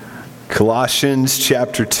Colossians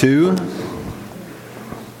chapter 2.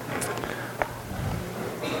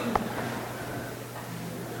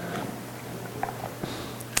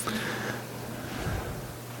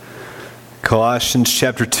 Colossians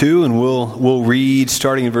chapter 2, and we'll read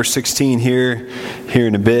starting in verse 16 here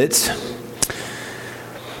in a bit.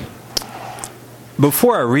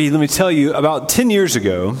 Before I read, let me tell you, about 10 years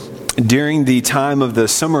ago, during the time of the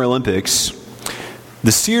Summer Olympics,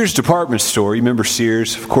 the Sears department store, you remember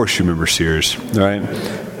Sears? Of course you remember Sears, right?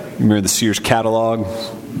 You remember the Sears catalog?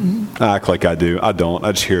 I act like I do. I don't.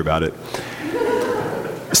 I just hear about it.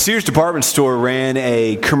 Sears department store ran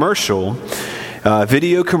a commercial,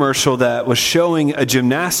 video commercial that was showing a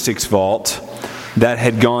gymnastics vault that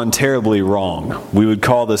had gone terribly wrong. We would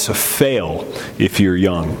call this a fail if you're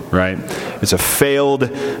young, right? It's a failed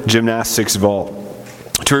gymnastics vault.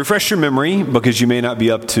 To refresh your memory, because you may not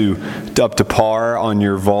be up to par on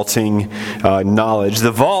your vaulting knowledge,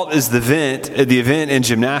 the vault is the event in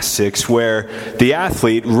gymnastics where the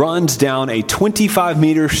athlete runs down a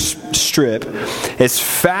 25-meter strip as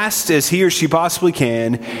fast as he or she possibly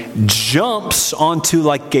can, jumps onto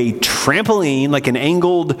like a trampoline, like an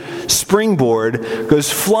angled springboard,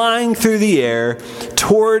 goes flying through the air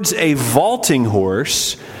towards a vaulting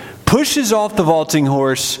horse, pushes off the vaulting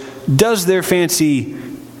horse, does their fancy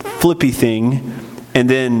flippy thing, and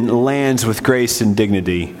then lands with grace and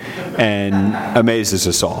dignity and amazes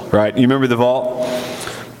us all, right? You remember the vault?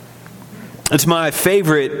 It's my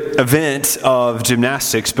favorite event of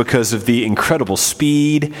gymnastics because of the incredible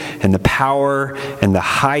speed and the power and the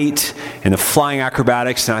height and the flying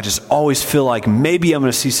acrobatics, and I just always feel like maybe I'm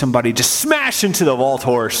going to see somebody just smash into the vault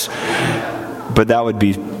horse, but that would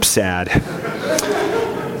be sad.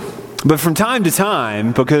 But from time to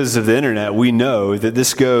time, because of the internet, we know that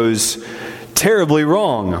this goes terribly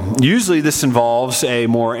wrong. Usually this involves a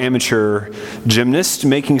more amateur gymnast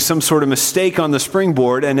making some sort of mistake on the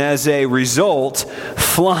springboard and as a result,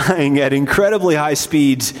 flying at incredibly high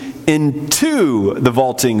speeds into the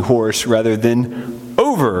vaulting horse rather than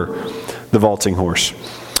over the vaulting horse.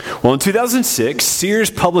 Well, in 2006, Sears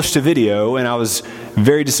published a video, and I was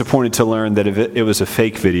very disappointed to learn that it was a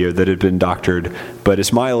fake video that had been doctored. But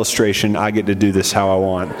it's my illustration. I get to do this how I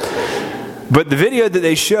want. But the video that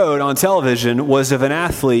they showed on television was of an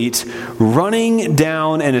athlete running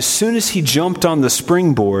down, and as soon as he jumped on the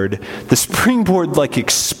springboard like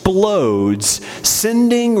explodes,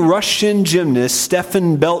 sending Russian gymnast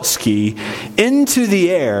Stefan Belsky into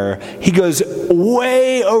the air. He goes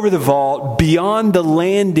way over the vault, beyond the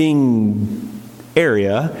landing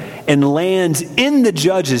area, and lands in the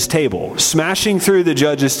judge's table, smashing through the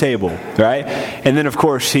judge's table, right? And then, of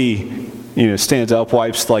course, he stands up,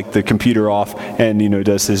 wipes like the computer off, and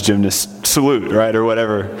does his gymnast salute, right, or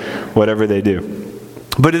whatever they do.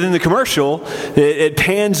 But in the commercial, it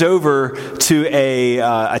pans over to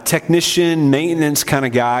a technician, maintenance kind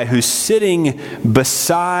of guy who's sitting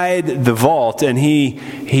beside the vault, and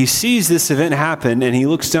he sees this event happen, and he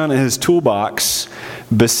looks down at his toolbox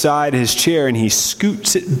beside his chair, and he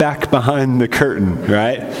scoots it back behind the curtain,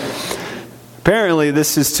 right? Apparently,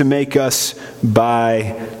 this is to make us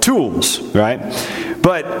buy tools, right?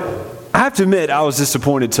 But I have to admit, I was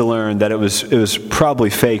disappointed to learn that it was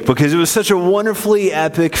probably fake because it was such a wonderfully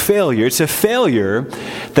epic failure. It's a failure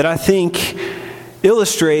that I think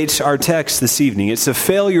illustrates our text this evening. It's a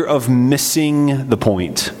failure of missing the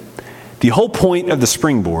point. The whole point of the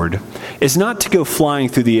springboard is not to go flying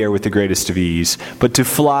through the air with the greatest of ease, but to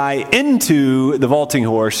fly into the vaulting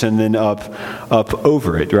horse and then up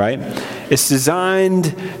over it, right? It's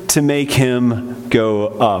designed to make him go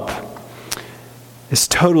up. It's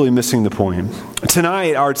totally missing the point.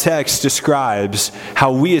 Tonight, our text describes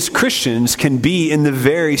how we as Christians can be in the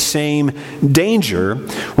very same danger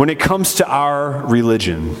when it comes to our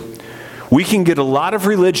religion. We can get a lot of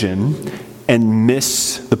religion and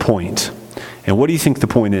miss the point. And what do you think the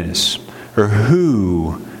point is? Or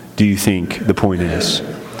who do you think the point is?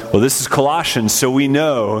 Well, this is Colossians, so we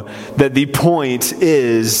know that the point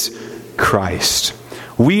is Christ.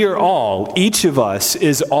 We are all, each of us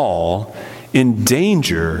is all, in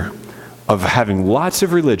danger of having lots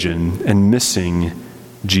of religion and missing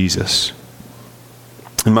Jesus.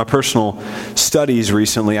 In my personal studies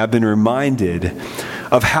recently, I've been reminded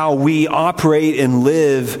of how we operate and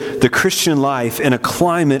live the Christian life in a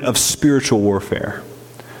climate of spiritual warfare.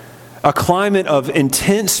 A climate of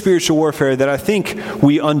intense spiritual warfare that I think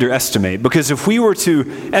we underestimate. Because if we were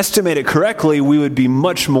to estimate it correctly, we would be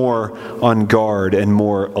much more on guard and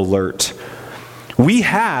more alert. We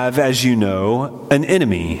have, as you know, an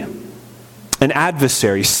enemy, an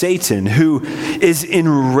adversary, Satan, who is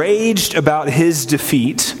enraged about his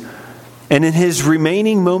defeat And in his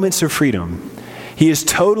remaining moments of freedom, he has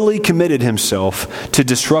totally committed himself to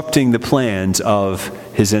disrupting the plans of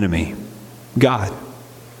his enemy, God.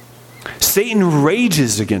 Satan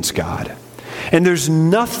rages against God. And there's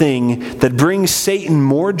nothing that brings Satan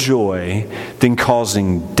more joy than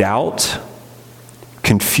causing doubt,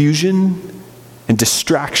 confusion, and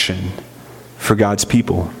distraction for God's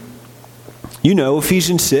people. You know,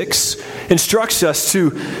 Ephesians 6 instructs us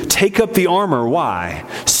to take up the armor. Why?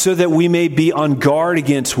 So that we may be on guard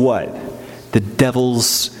against what? The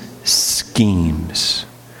devil's schemes.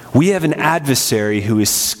 We have an adversary who is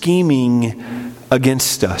scheming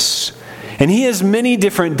against us. And he has many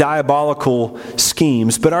different diabolical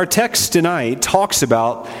schemes, but our text tonight talks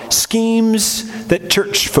about schemes that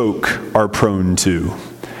church folk are prone to.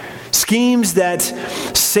 Schemes that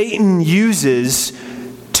Satan uses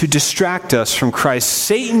to distract us from Christ.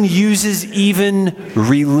 Satan uses even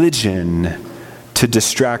religion to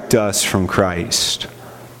distract us from Christ.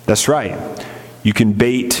 That's right. You can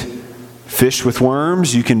bait fish with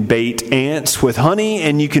worms, you can bait ants with honey,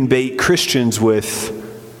 and you can bait Christians with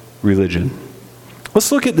religion.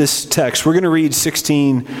 Let's look at this text. We're going to read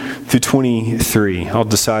 16 through 23. I'll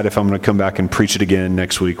decide if I'm going to come back and preach it again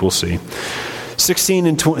next week. We'll see.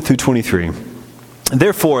 16 through 23.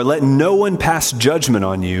 Therefore, let no one pass judgment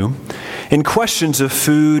on you in questions of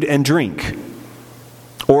food and drink,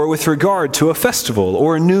 or with regard to a festival,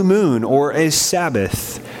 or a new moon, or a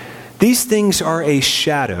Sabbath. These things are a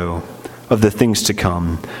shadow of the things to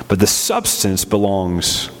come, but the substance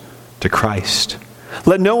belongs to Christ.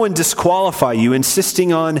 Let no one disqualify you,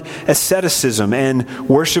 insisting on asceticism and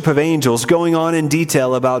worship of angels, going on in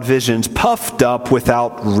detail about visions, puffed up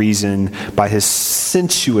without reason by his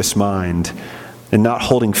sensuous mind, and not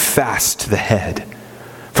holding fast to the head,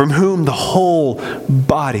 from whom the whole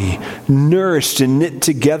body, nourished and knit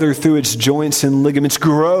together through its joints and ligaments,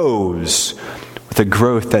 grows with a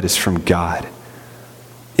growth that is from God.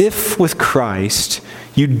 If with Christ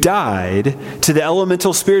you died to the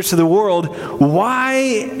elemental spirits of the world,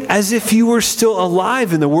 why, as if you were still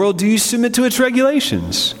alive in the world, do you submit to its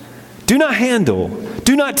regulations? Do not handle,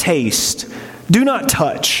 do not taste, do not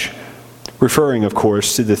touch. Referring, of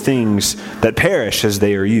course, to the things that perish as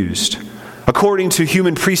they are used, according to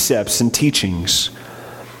human precepts and teachings.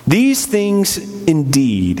 These things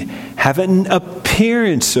indeed have an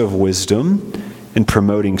appearance of wisdom in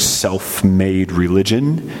promoting self-made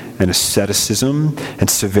religion and asceticism and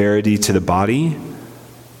severity to the body,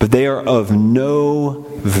 but they are of no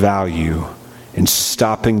value in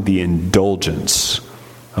stopping the indulgence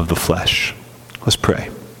of the flesh. Let's pray.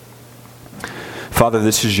 Father,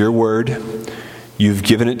 this is your word. You've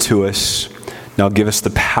given it to us. Now give us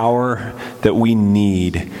the power that we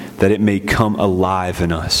need, that it may come alive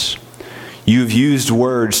in us. You've used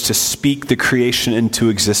words to speak the creation into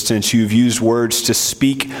existence. You've used words to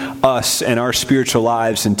speak us and our spiritual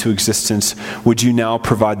lives into existence. Would you now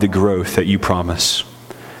provide the growth that you promise?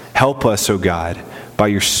 Help us, O God, by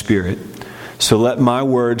your Spirit. So let my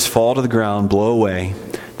words fall to the ground, blow away.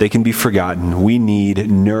 They can be forgotten. We need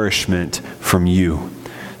nourishment from you.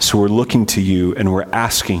 So we're looking to you and we're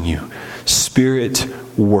asking you, Spirit,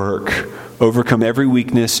 work. Overcome every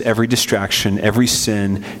weakness, every distraction, every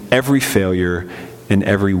sin, every failure, and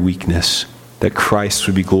every weakness, that Christ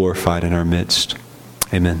would be glorified in our midst.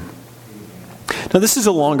 Amen. Now, this is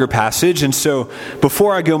a longer passage, and so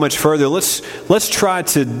before I go much further, let's try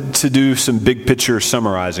to do some big picture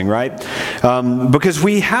summarizing, right? Because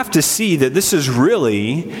we have to see that this is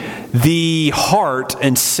really the heart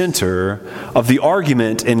and center of the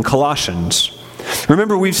argument in Colossians.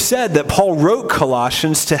 Remember, we've said that Paul wrote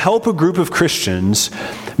Colossians to help a group of Christians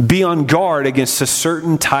be on guard against a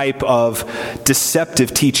certain type of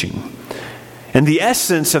deceptive teaching. And the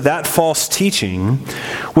essence of that false teaching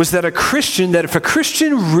was that if a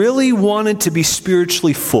Christian really wanted to be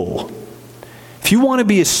spiritually full, if you want to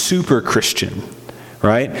be a super Christian,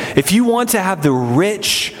 right? If you want to have the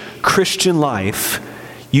rich Christian life,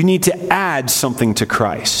 you need to add something to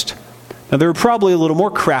Christ. Now, they were probably a little more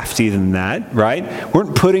crafty than that, right?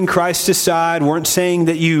 Weren't putting Christ aside, weren't saying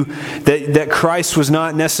that Christ was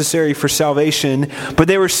not necessary for salvation, but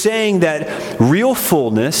they were saying that real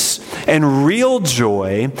fullness and real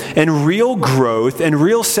joy and real growth and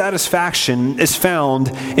real satisfaction is found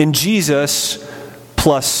in Jesus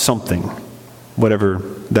plus something, whatever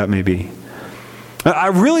that may be. I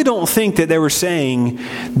really don't think that they were saying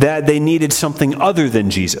that they needed something other than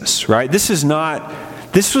Jesus, right? This was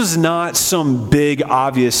not some big,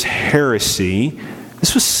 obvious heresy.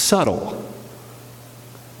 This was subtle.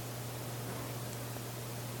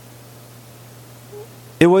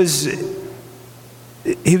 They were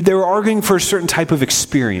arguing for a certain type of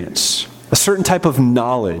experience, a certain type of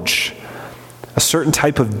knowledge, a certain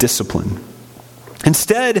type of discipline.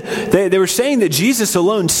 Instead, they were saying that Jesus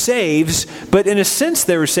alone saves, but in a sense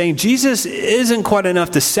they were saying Jesus isn't quite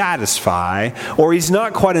enough to satisfy, or he's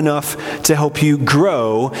not quite enough to help you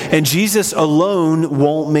grow, and Jesus alone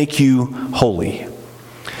won't make you holy.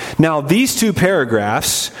 Now, these two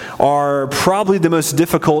paragraphs are probably the most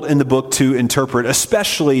difficult in the book to interpret,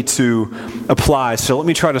 especially to apply. So let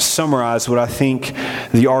me try to summarize what I think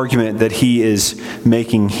the argument that he is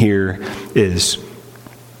making here is.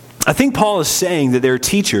 I think Paul is saying that there are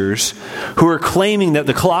teachers who are claiming that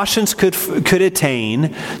the Colossians could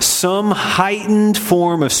attain some heightened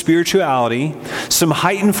form of spirituality, some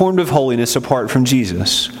heightened form of holiness apart from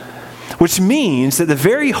Jesus. Which means that the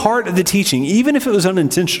very heart of the teaching, even if it was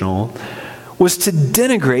unintentional, was to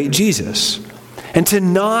denigrate Jesus and to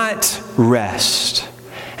not rest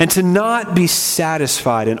and to not be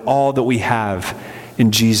satisfied in all that we have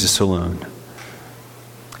in Jesus alone.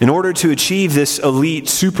 In order to achieve this elite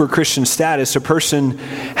super Christian status, a person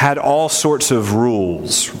had all sorts of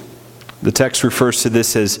rules. The text refers to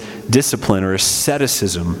this as discipline or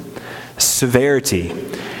asceticism, severity.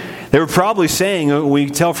 They were probably saying, we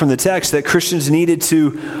tell from the text, that Christians needed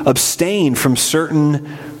to abstain from certain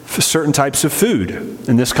types of food.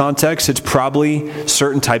 In this context, it's probably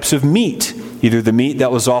certain types of meat. Either the meat that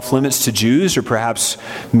was off limits to Jews or perhaps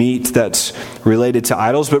meat that's related to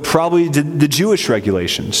idols, but probably the Jewish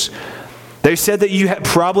regulations. They said that you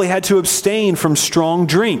probably had to abstain from strong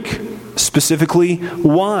drink, specifically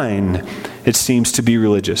wine. It seems to be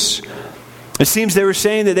religious. It seems they were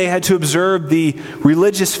saying that they had to observe the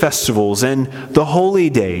religious festivals and the holy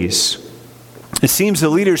days. It seems the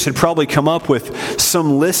leaders had probably come up with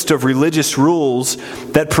some list of religious rules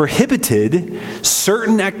that prohibited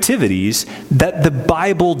certain activities that the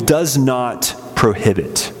Bible does not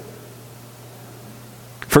prohibit.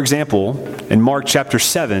 For example, in Mark chapter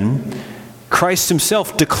 7, Christ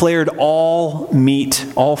himself declared all meat,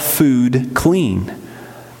 all food clean.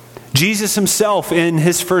 Jesus himself, in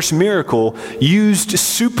his first miracle, used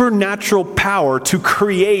supernatural power to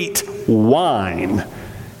create wine.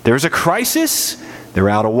 There's a crisis. They're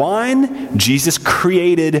out of wine. Jesus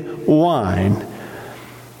created wine.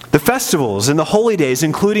 The festivals and the holy days,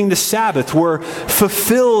 including the Sabbath, were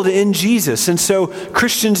fulfilled in Jesus. And so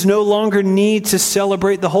Christians no longer need to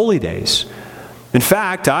celebrate the holy days. In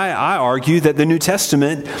fact, I argue that the New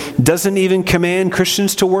Testament doesn't even command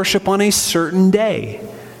Christians to worship on a certain day.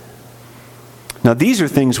 Now, these are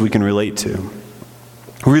things we can relate to.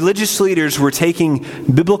 Religious leaders were taking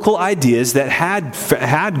biblical ideas that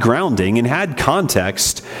had grounding and had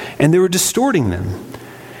context, and they were distorting them.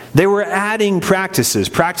 They were adding practices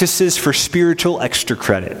for spiritual extra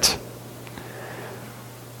credit.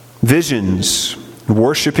 Visions,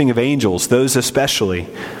 worshiping of angels, those especially.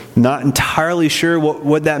 Not entirely sure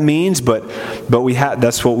what that means, but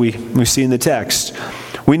that's what we see in the text.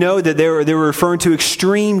 We know that they were referring to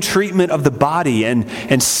extreme treatment of the body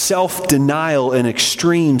and self-denial in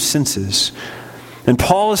extreme senses. And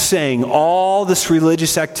Paul is saying all this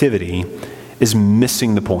religious activity is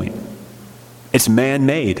missing the point. It's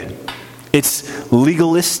man-made. It's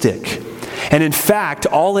legalistic. And in fact,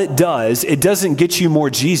 all it doesn't get you more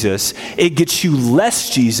Jesus. It gets you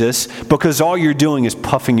less Jesus because all you're doing is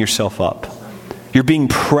puffing yourself up. You're being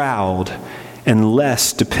proud and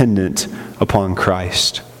less dependent upon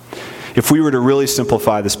Christ. If we were to really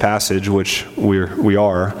simplify this passage, which we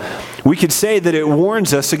are, we could say that it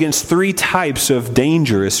warns us against three types of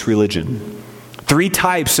dangerous religion. Three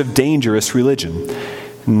types of dangerous religion.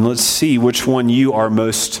 And let's see which one you are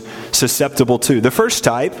most susceptible to. The first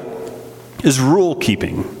type is rule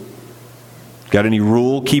keeping. Got any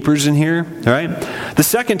rule keepers in here? All right. The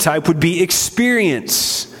second type would be experience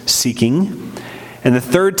seeking. And the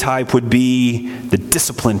third type would be the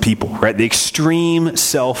disciplined people, right? The extreme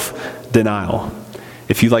self-denial.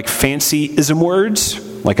 If you like fancy ism words,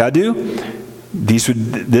 like I do, the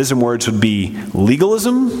ism words would be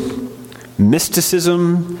legalism,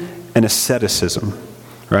 mysticism, and asceticism,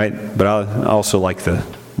 right? But I also like the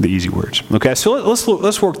easy words. Okay, so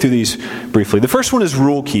let's work through these briefly. The first one is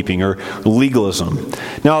rule keeping or legalism.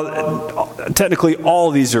 Now, technically, all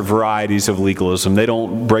of these are varieties of legalism. They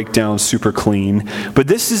don't break down super clean, but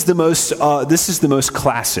this is the most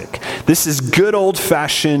classic. This is good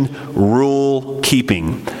old-fashioned rule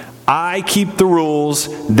keeping. I keep the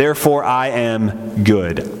rules, therefore I am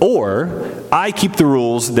good. Or I keep the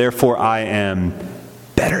rules, therefore I am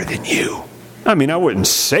better than you. I mean, I wouldn't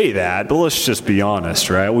say that, but let's just be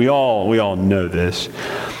honest, right? We all know this.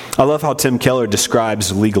 I love how Tim Keller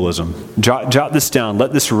describes legalism. Jot this down.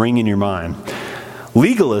 Let this ring in your mind.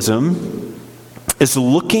 Legalism is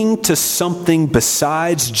looking to something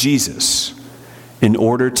besides Jesus in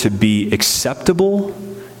order to be acceptable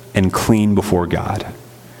and clean before God.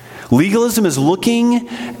 Legalism is looking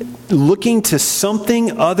to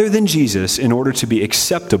something other than Jesus in order to be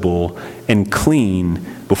acceptable and clean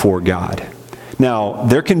before God. Now,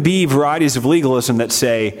 there can be varieties of legalism that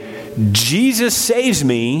say, Jesus saves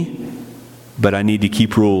me, but I need to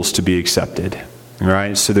keep rules to be accepted. All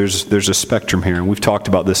right? So there's a spectrum here, and we've talked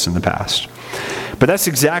about this in the past. But that's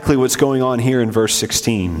exactly what's going on here in verse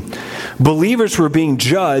 16. Believers were being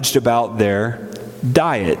judged about their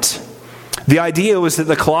diet. The idea was that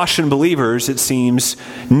the Colossian believers, it seems,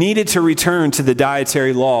 needed to return to the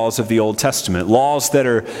dietary laws of the Old Testament, laws that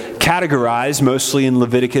are categorized mostly in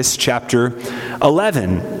Leviticus chapter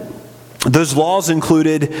 11. Those laws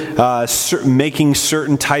included making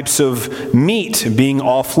certain types of meat being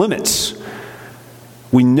off limits.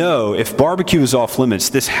 We know if barbecue is off limits,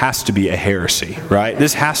 this has to be a heresy, right?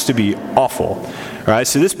 This has to be awful, right?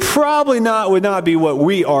 So this probably would not be what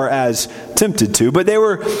we are as tempted to, but they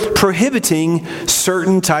were prohibiting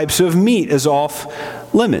certain types of meat as off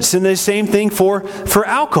limits. And the same thing for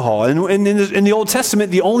alcohol. And in the Old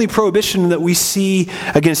Testament, the only prohibition that we see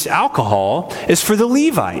against alcohol is for the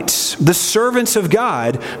Levites, the servants of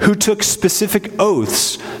God who took specific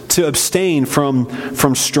oaths to abstain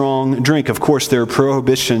from strong drink. Of course, there are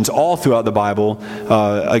prohibitions all throughout the Bible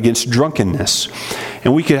against drunkenness.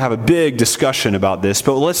 And we could have a big discussion about this,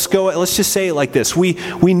 but let's just say it like this.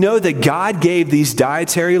 We know that God gave these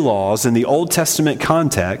dietary laws in the Old Testament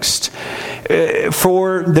context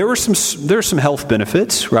there are some health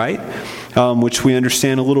benefits, right? Which we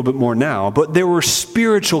understand a little bit more now, but there were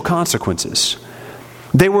spiritual consequences.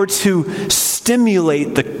 They were to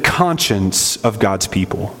stimulate the conscience of God's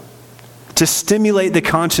people. To stimulate the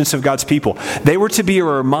conscience of God's people. They were to be a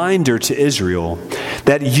reminder to Israel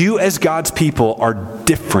that you as God's people are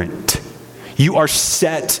different. You are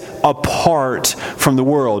set apart from the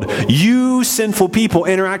world. You sinful people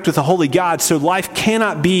interact with the holy God, so life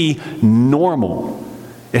cannot be normal.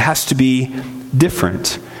 It has to be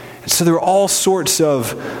different. So there are all sorts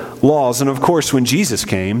of laws. And of course, when Jesus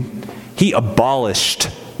came, he abolished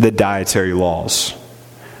the dietary laws.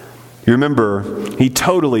 You remember, he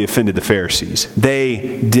totally offended the Pharisees.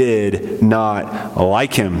 They did not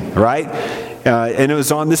like him, right? And it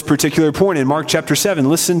was on this particular point in Mark chapter 7.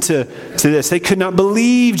 Listen to this. They could not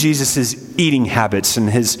believe Jesus' eating habits and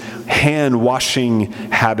his hand-washing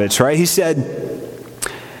habits, right? Jesus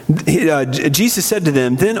said to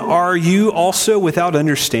them, "Then are you also without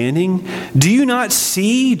understanding? Do you not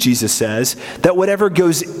see," Jesus says, "that whatever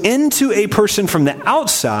goes into a person from the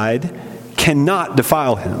outside cannot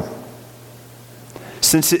defile him,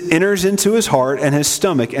 since it enters into his heart and his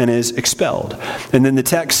stomach and is expelled?" And then the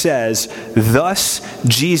text says, "Thus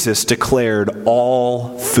Jesus declared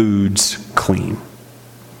all foods clean."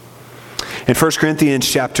 In 1 Corinthians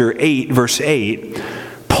chapter 8, verse 8,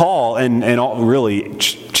 Paul, and really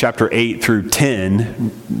chapter 8 through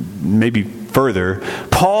 10, maybe further,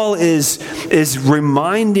 Paul is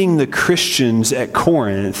reminding the Christians at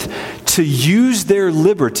Corinth to use their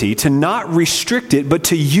liberty, to not restrict it, but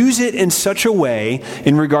to use it in such a way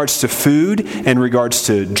in regards to food and regards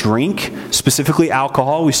to drink, specifically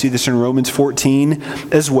alcohol. We see this in Romans 14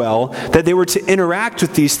 as well, that they were to interact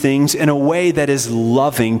with these things in a way that is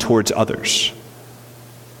loving towards others.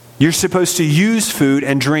 You're supposed to use food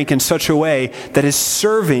and drink in such a way that is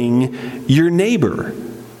serving your neighbor.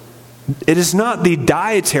 It is not the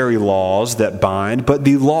dietary laws that bind, but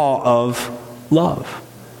the law of love.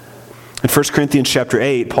 In 1 Corinthians chapter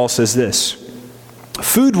 8, Paul says this,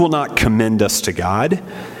 "Food will not commend us to God.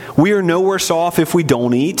 We are no worse off if we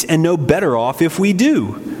don't eat, and no better off if we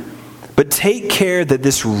do. But take care that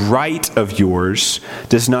this right of yours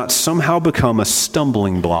does not somehow become a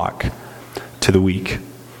stumbling block to the weak."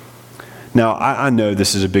 Now, I know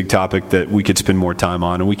this is a big topic that we could spend more time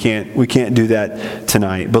on, and we can't do that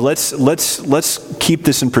tonight. But let's keep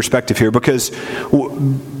this in perspective here, because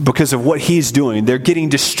of what he's doing. They're getting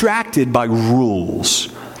distracted by rules.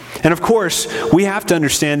 And of course, we have to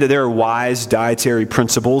understand that there are wise dietary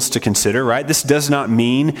principles to consider, right? This does not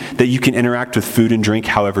mean that you can interact with food and drink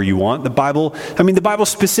however you want. The Bible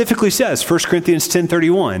specifically says, 1 Corinthians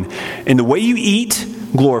 10:31, "In the way you eat,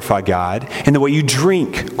 glorify God, and the way you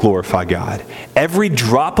drink, glorify God. Every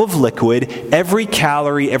drop of liquid, every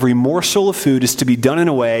calorie, every morsel of food is to be done in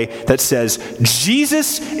a way that says,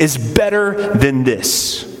 Jesus is better than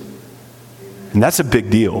this." And that's a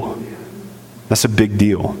big deal. That's a big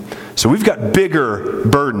deal. So we've got bigger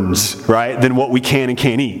burdens, right, than what we can and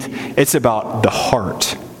can't eat. It's about the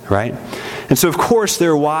heart, right? And so, of course,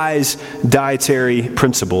 there are wise dietary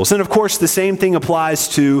principles. And, of course, the same thing applies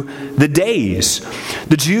to the days.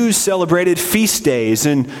 The Jews celebrated feast days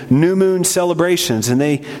and new moon celebrations, and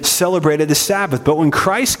they celebrated the Sabbath. But when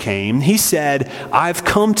Christ came, he said, I've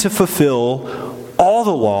come to fulfill all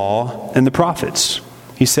the law and the prophets.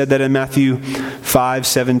 He said that in Matthew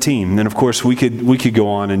 5:17. And, of course, we could go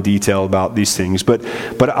on in detail about these things. But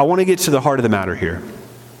I want to get to the heart of the matter here.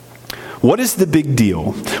 What is the big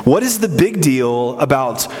deal? What is the big deal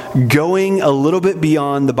about going a little bit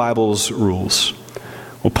beyond the Bible's rules?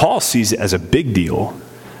 Well, Paul sees it as a big deal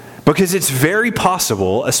because it's very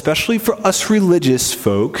possible, especially for us religious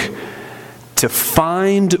folk, to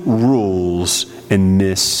find rules and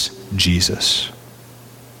miss Jesus.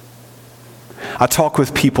 I talk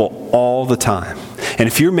with people all the time. And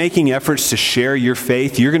if you're making efforts to share your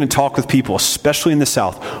faith, you're going to talk with people, especially in the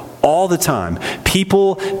South, all the time.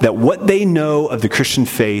 People that what they know of the Christian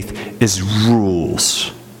faith is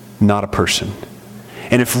rules, not a person.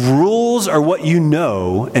 And if rules are what you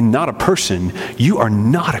know and not a person, you are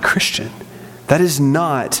not a Christian. That is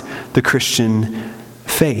not the Christian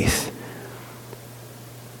faith.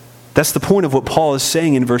 That's the point of what Paul is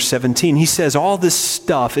saying in verse 17. He says all this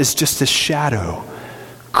stuff is just a shadow.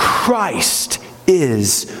 Christ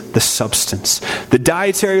is the substance. The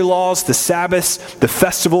dietary laws, the Sabbaths, the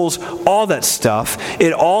festivals, all that stuff,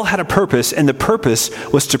 it all had a purpose, and the purpose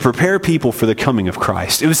was to prepare people for the coming of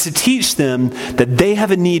Christ. It was to teach them that they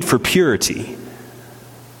have a need for purity.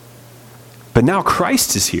 But now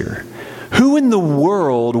Christ is here. Who in the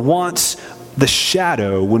world wants the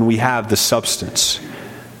shadow when we have the substance?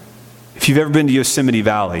 If you've ever been to Yosemite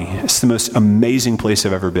Valley, it's the most amazing place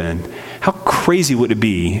I've ever been. How crazy would it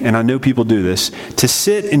be, and I know people do this, to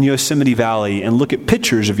sit in Yosemite Valley and look at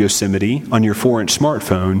pictures of Yosemite on your 4-inch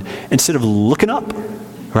smartphone instead of looking up,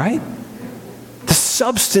 right? The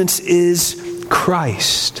substance is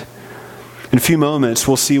Christ. In a few moments,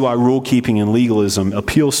 we'll see why rule keeping and legalism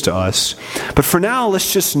appeals to us. But for now,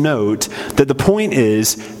 let's just note that the point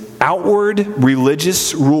is, outward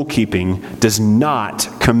religious rule keeping does not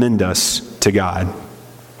commend us to God.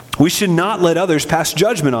 We should not let others pass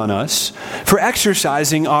judgment on us for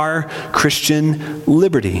exercising our Christian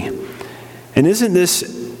liberty. And isn't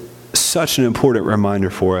this such an important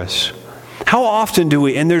reminder for us? How often do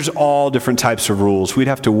we, and there's all different types of rules. We'd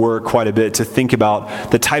have to work quite a bit to think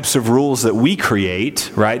about the types of rules that we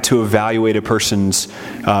create, right, to evaluate a person's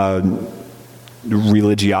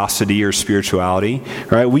religiosity or spirituality,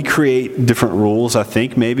 right? We create different rules, I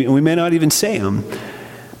think, maybe, and we may not even say them.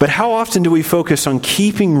 But how often do we focus on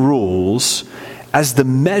keeping rules as the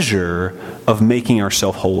measure of making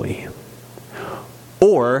ourselves holy?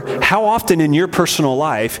 Or how often in your personal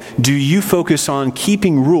life do you focus on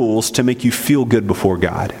keeping rules to make you feel good before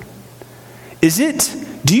God?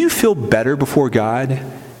 Do you feel better before God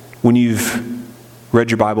when you've read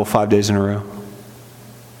your Bible 5 days in a row?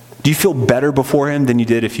 Do you feel better before Him than you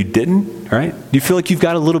did if you didn't, right? Do you feel like you've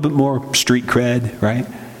got a little bit more street cred, right?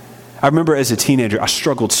 I remember as a teenager, I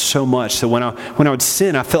struggled so much that when I would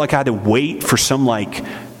sin, I felt like I had to wait for some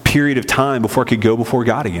period of time before I could go before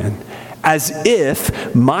God again. As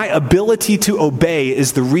if my ability to obey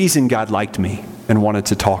is the reason God liked me and wanted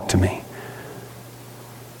to talk to me.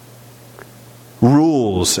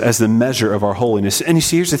 Rules as the measure of our holiness. And you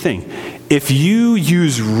see, here's the thing. If you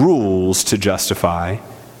use rules to justify,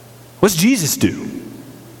 what's Jesus do?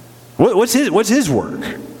 What's his work?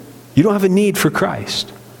 You don't have a need for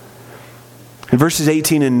Christ. In verses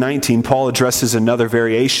 18 and 19, Paul addresses another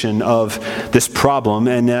variation of this problem,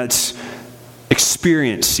 and that's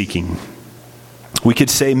experience seeking. We could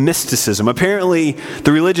say mysticism. Apparently,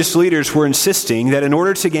 the religious leaders were insisting that in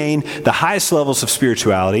order to gain the highest levels of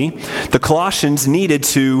spirituality, the Colossians needed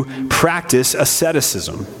to practice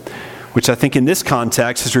asceticism, which I think in this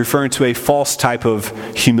context is referring to a false type of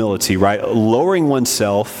humility, right? Lowering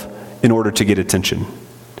oneself in order to get attention.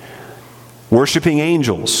 Worshiping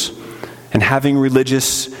angels and having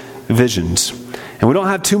religious visions. And we don't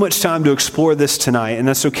have too much time to explore this tonight, and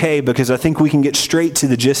that's okay because I think we can get straight to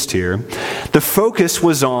the gist here. The focus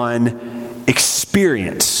was on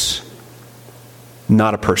experience,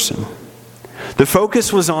 not a person. The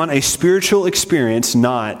focus was on a spiritual experience,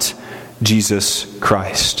 not Jesus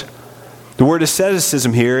Christ. The word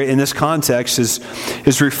asceticism here in this context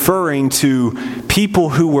is referring to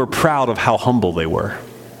people who were proud of how humble they were.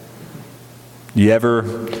 You ever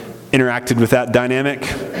interacted with that dynamic?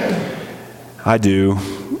 I do,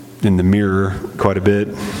 in the mirror quite a bit.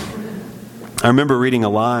 I remember reading a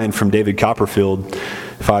line from David Copperfield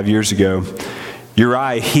 5 years ago.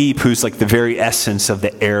 Uriah Heep, who's like the very essence of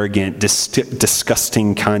the arrogant,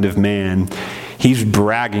 disgusting kind of man, he's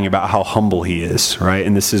bragging about how humble he is, right?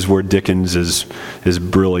 And this is where Dickens is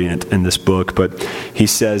brilliant in this book. But he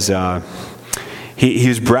says, he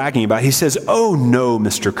was bragging about, he says, "Oh no,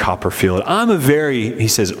 Mr. Copperfield, he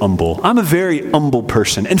says humble. I'm a very humble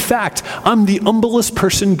person. In fact, I'm the humblest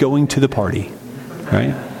person going to the party,"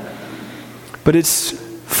 right? But it's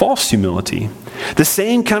false humility. The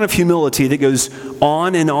same kind of humility that goes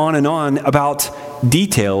on and on and on about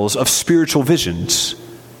details of spiritual visions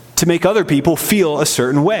to make other people feel a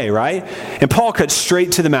certain way, right? And Paul cuts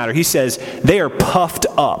straight to the matter. He says, they are puffed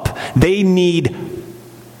up. They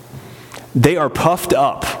are puffed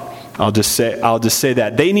up. I'll just say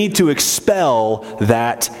that. They need to expel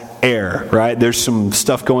that air, right? There's some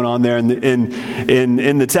stuff going on there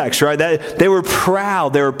in the text, right? That they were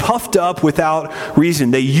proud, they were puffed up without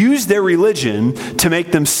reason. They used their religion to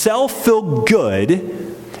make themselves feel good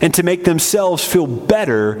and to make themselves feel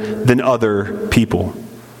better than other people.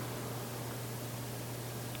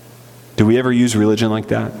 Do we ever use religion like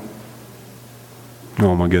that?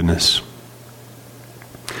 Oh my goodness.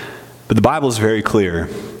 But the Bible is very clear.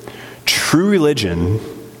 True religion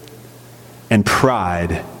and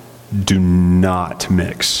pride do not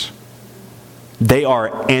mix. They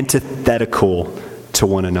are antithetical to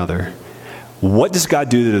one another. What does God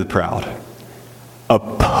do to the proud?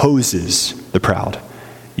 Opposes the proud.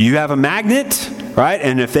 You have a magnet, right?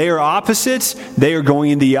 And if they are opposites, they are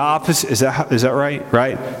going in the opposite. Is that right?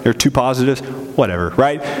 Right? There are two positives, whatever,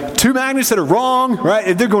 right? Two magnets that are wrong, right?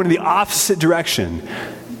 If they're going in the opposite direction.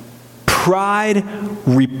 Pride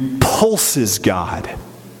repulses God.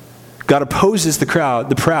 God opposes the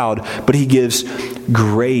proud, but he gives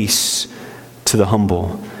grace to the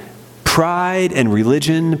humble. Pride and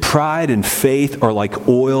religion, pride and faith are like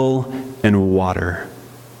oil and water.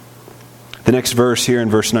 The next verse here in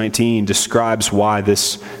verse 19 describes why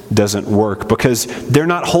this doesn't work. Because they're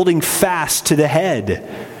not holding fast to the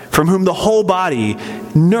head, from whom the whole body,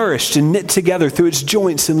 nourished and knit together through its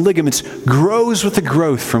joints and ligaments, grows with the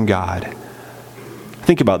growth from God.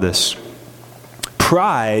 Think about this.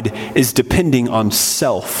 Pride is depending on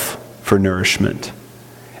self for nourishment.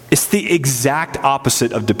 It's the exact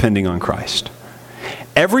opposite of depending on Christ.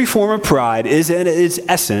 Every form of pride is in its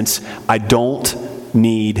essence, I don't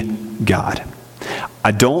need God.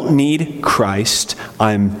 I don't need Christ.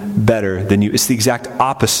 I'm better than you. It's the exact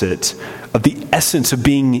opposite of the essence of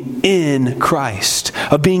being in Christ,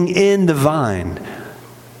 of being in the vine.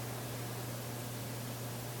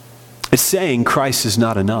 It's saying Christ is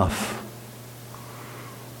not enough.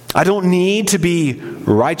 I don't need to be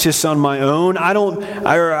righteous on my own.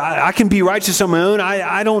 I can be righteous on my own.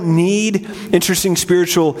 I don't need interesting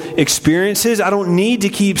spiritual experiences. I don't need to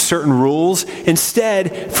keep certain rules.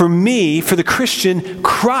 Instead, for me, for the Christian,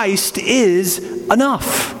 Christ is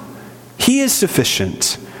enough. He is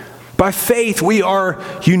sufficient. By faith, we are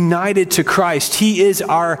united to Christ. He is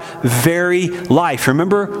our very life.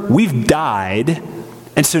 Remember, we've died.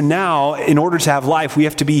 And so now, in order to have life, we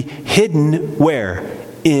have to be hidden where?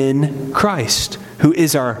 In Christ, who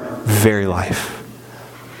is our very life.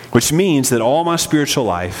 Which means that all my spiritual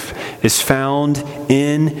life is found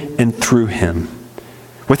in and through Him.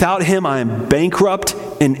 Without Him, I am bankrupt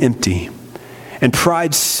and empty. And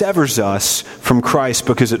pride severs us from Christ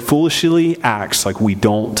because it foolishly acts like we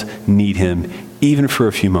don't need Him, even for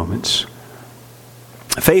a few moments.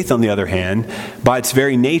 Faith, on the other hand, by its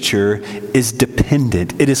very nature, is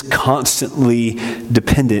dependent. It is constantly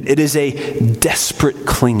dependent. It is a desperate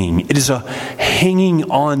clinging. It is a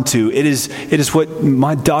hanging on to. It is what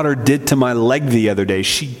my daughter did to my leg the other day.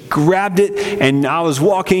 She grabbed it, and I was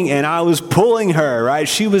walking, and I was pulling her, right?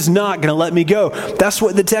 She was not going to let me go. That's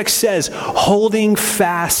what the text says, holding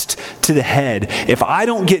fast to the head. If I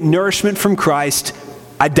don't get nourishment from Christ,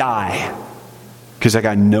 I die because I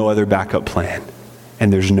got no other backup plan.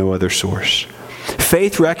 And there's no other source.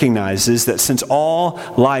 Faith recognizes that since all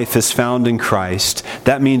life is found in Christ,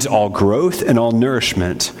 that means all growth and all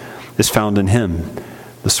nourishment is found in Him,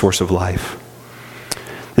 the source of life.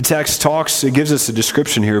 The text it gives us a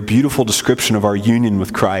description here, a beautiful description of our union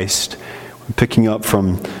with Christ. We're picking up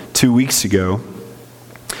from 2 weeks ago.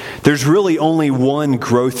 There's really only one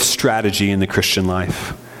growth strategy in the Christian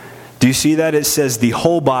life. Do you see that? It says the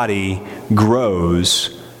whole body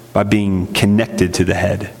grows by being connected to the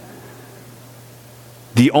head.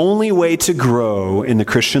 The only way to grow in the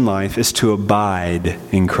Christian life is to abide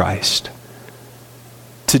in Christ,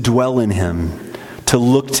 to dwell in Him, to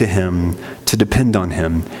look to Him, to depend on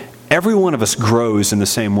Him. Every one of us grows in the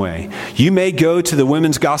same way. You may go to the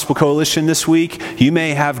Women's Gospel Coalition this week. You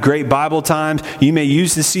may have great Bible times. You may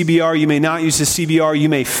use the CBR. You may not use the CBR. You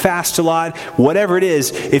may fast a lot. Whatever it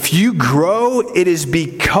is, if you grow, it is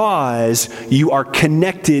because you are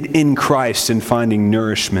connected in Christ and finding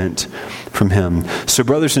nourishment from Him. So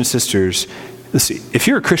brothers and sisters, let's see, if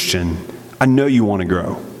you're a Christian, I know you want to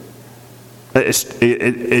grow.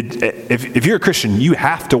 If you're a Christian, you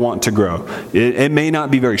have to want to grow. It may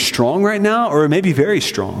not be very strong right now, or it may be very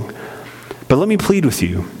strong. But let me plead with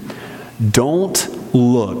you. Don't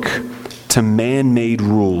look to man-made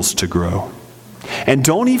rules to grow. And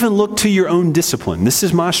don't even look to your own discipline. This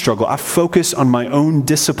is my struggle. I focus on my own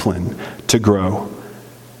discipline to grow.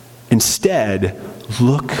 Instead,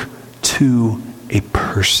 look to a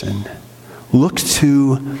person. Look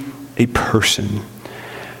to a person.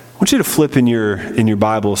 I want you to flip in your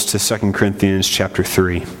Bibles to 2 Corinthians chapter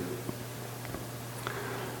 3.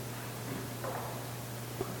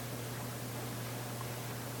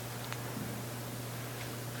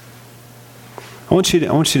 I want you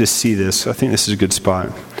to see this. I think this is a good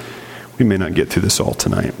spot. We may not get through this all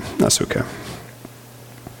tonight. That's okay.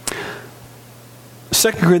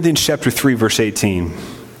 2 Corinthians chapter 3, verse 18.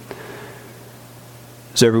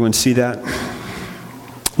 Does everyone see that?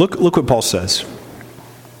 Look what Paul says.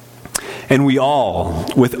 And we all,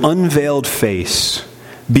 with unveiled face,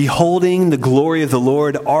 beholding the glory of the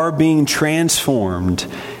Lord, are being transformed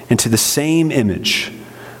into the same image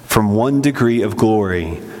from one degree of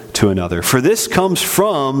glory to another. For this comes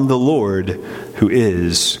from the Lord, who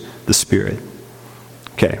is the Spirit.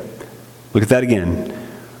 Okay, look at that again.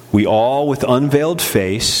 We all, with unveiled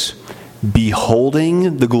face,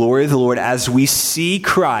 beholding the glory of the Lord, as we see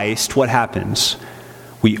Christ, what happens?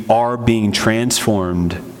 We are being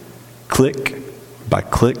transformed click by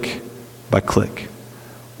click by click.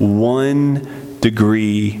 One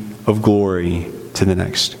degree of glory to the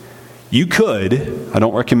next. You could, I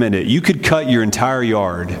don't recommend it, you could cut your entire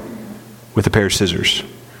yard with a pair of scissors.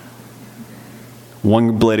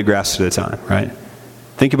 One blade of grass at a time, right?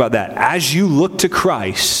 Think about that. As you look to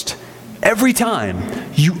Christ, every time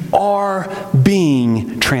you are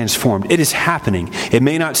being transformed. It is happening. It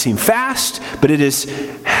may not seem fast, but it is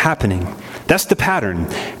happening. That's the pattern.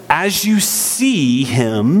 As you see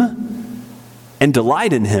Him and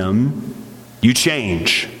delight in Him, you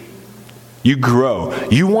change. You grow.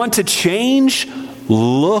 You want to change?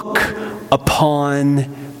 Look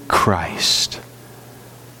upon Christ.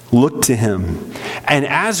 Look to Him. And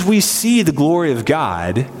as we see the glory of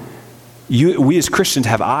God, we as Christians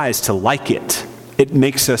have eyes to like it. It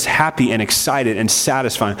makes us happy and excited and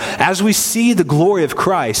satisfying. As we see the glory of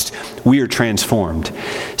Christ, we are transformed.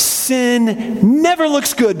 Sin never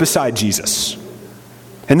looks good beside Jesus.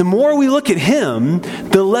 And the more we look at Him,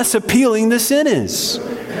 the less appealing the sin is.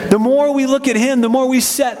 The more we look at Him, the more we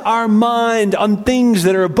set our mind on things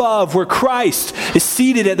that are above, where Christ is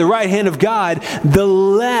seated at the right hand of God, the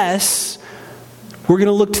less we're going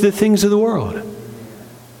to look to the things of the world.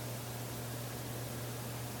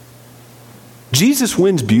 Jesus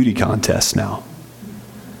wins beauty contests now.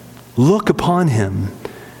 Look upon Him.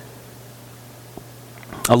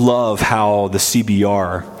 I love how the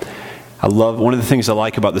CBR, one of the things I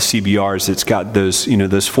like about the CBR is it's got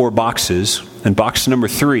those 4 boxes, and box number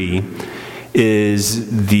 3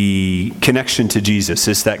 is the connection to Jesus.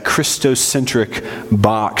 It's that Christocentric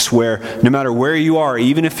box where no matter where you are,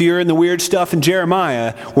 even if you're in the weird stuff in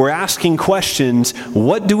Jeremiah, we're asking questions.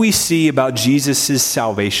 What do we see about Jesus'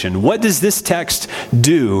 salvation? What does this text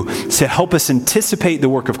do to help us anticipate the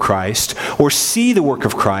work of Christ, or see the work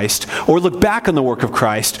of Christ, or look back on the work of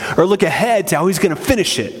Christ, or look ahead to how He's going to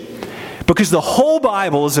finish it? Because the whole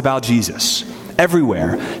Bible is about Jesus.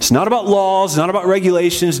 Everywhere. It's not about laws, not about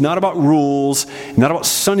regulations, not about rules, not about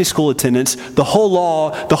Sunday school attendance. The whole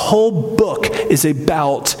law, the whole book is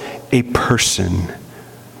about a person.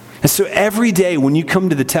 And so every day when you come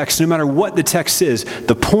to the text, no matter what the text is,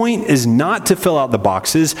 the point is not to fill out the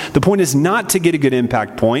boxes. The point is not to get a good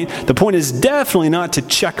impact point. The point is definitely not to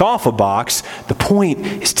check off a box. The point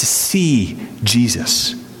is to see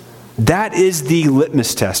Jesus. That is the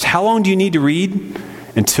litmus test. How long do you need to read?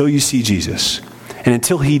 Until you see Jesus. And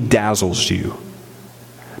until He dazzles you.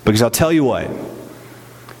 Because I'll tell you what,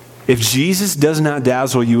 if Jesus does not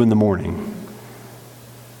dazzle you in the morning,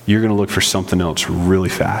 you're going to look for something else really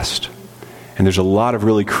fast. And there's a lot of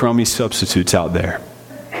really crummy substitutes out there.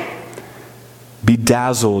 Be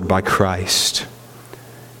dazzled by Christ.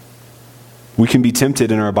 We can be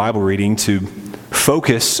tempted in our Bible reading to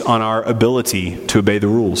focus on our ability to obey the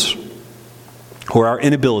rules, or our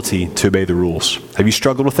inability to obey the rules. Have you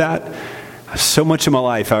struggled with that? So much of my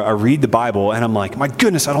life, I read the Bible and I'm like, my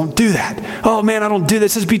goodness, I don't do that. Oh man, I don't do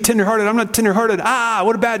this. Just be tenderhearted. I'm not tenderhearted.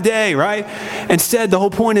 What a bad day, right? Instead, the whole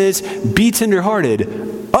point is be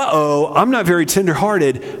tenderhearted. I'm not very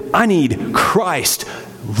tenderhearted. I need Christ.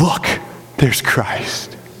 Look, there's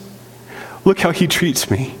Christ. Look how he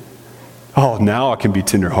treats me. Oh, now I can be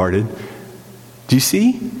tenderhearted. Do you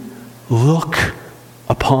see? Look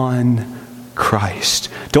upon Christ.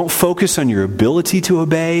 Don't focus on your ability to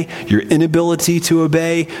obey, your inability to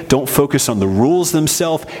obey. Don't focus on the rules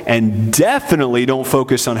themselves, and definitely don't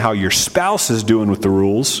focus on how your spouse is doing with the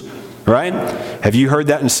rules, right? Have you heard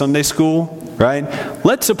that in Sunday school, right?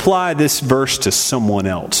 Let's apply this verse to someone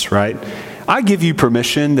else, right? I give you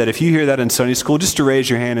permission that if you hear that in Sunday school, just to raise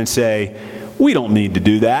your hand and say, we don't need to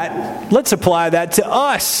do that. Let's apply that to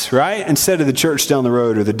us, right? Instead of the church down the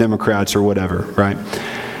road or the Democrats or whatever, right?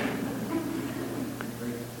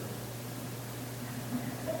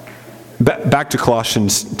 Back to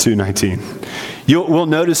Colossians 2:19. We'll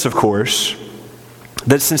notice, of course,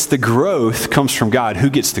 that since the growth comes from God,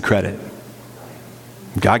 who gets the credit?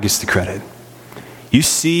 God gets the credit. You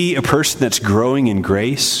see a person that's growing in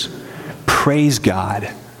grace, praise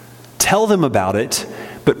God. Tell them about it,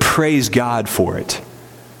 but praise God for it.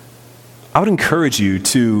 I would encourage you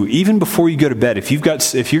to, even before you go to bed, if you're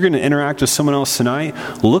going to interact with someone else tonight,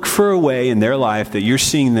 look for a way in their life that you're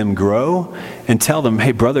seeing them grow and tell them,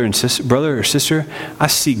 hey, brother or sister, I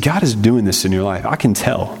see God is doing this in your life. I can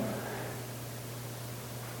tell.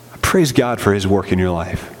 I praise God for his work in your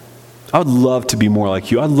life. I would love to be more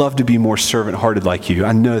like you. I'd love to be more servant-hearted like you.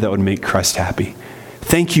 I know that would make Christ happy.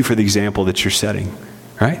 Thank you for the example that you're setting,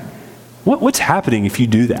 right? What's happening if you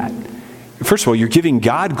do that? First of all, you're giving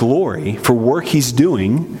God glory for work he's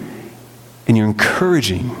doing, and you're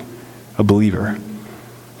encouraging a believer,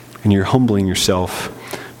 and you're humbling yourself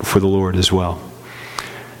before the Lord as well.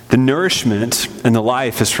 The nourishment and the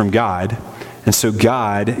life is from God, and so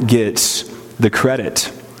God gets the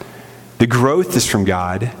credit. The growth is from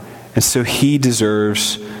God, and so he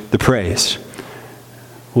deserves the praise.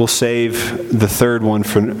 We'll save the third one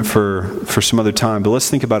for some other time, but let's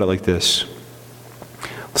think about it like this.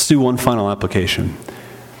 Let's do one final application.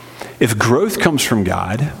 If growth comes from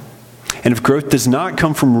God, and if growth does not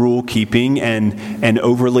come from rule keeping and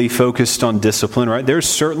overly focused on discipline, right? There's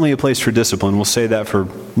certainly a place for discipline. We'll say that for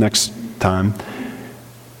next time.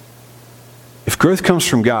 If growth comes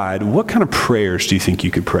from God, what kind of prayers do you think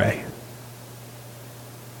you could pray?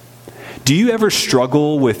 Do you ever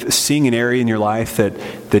struggle with seeing an area in your life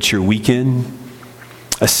that you're weak in?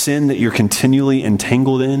 A sin that you're continually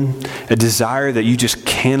entangled in? A desire that you just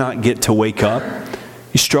cannot get to wake up?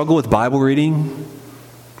 You struggle with Bible reading?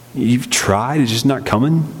 You've tried, it's just not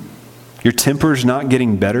coming? Your temper's not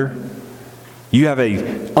getting better? You have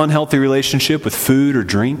an unhealthy relationship with food or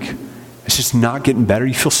drink? It's just not getting better?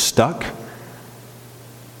 You feel stuck?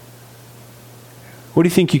 What do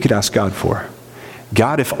you think you could ask God for?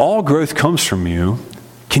 God, if all growth comes from you,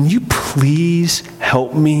 can you please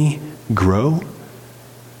help me grow?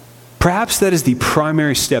 Perhaps that is the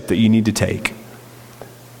primary step that you need to take.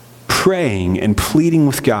 Praying and pleading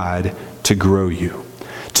with God to grow you,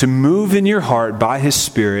 to move in your heart by his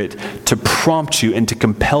Spirit, to prompt you and to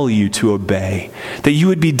compel you to obey. That you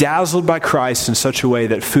would be dazzled by Christ in such a way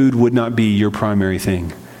that food would not be your primary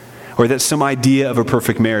thing. Or that some idea of a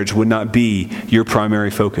perfect marriage would not be your primary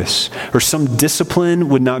focus. Or some discipline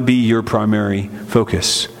would not be your primary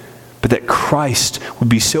focus. But that Christ would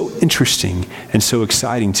be so interesting and so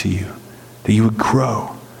exciting to you that you would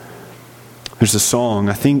grow. There's a song,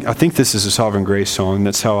 I think this is a Sovereign Grace song.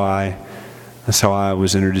 That's how I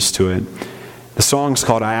was introduced to it. The song's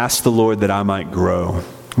called I Asked the Lord That I Might Grow.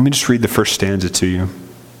 Let me just read the first stanza to you.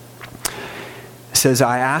 It says,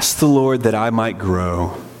 I asked the Lord that I might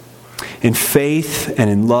grow in faith and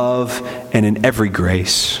in love and in every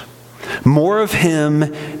grace. More of him,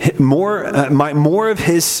 might more of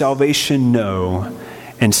his salvation know,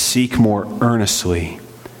 and seek more earnestly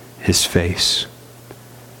his face.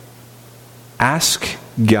 Ask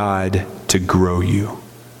God to grow you.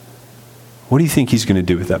 What do you think he's going to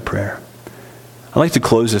do with that prayer? I'd like to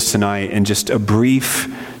close this tonight in just a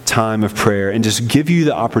brief time of prayer and just give you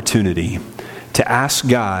the opportunity to ask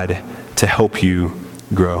God to help you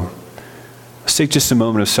grow. Let's take just a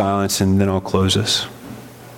moment of silence and then I'll close this.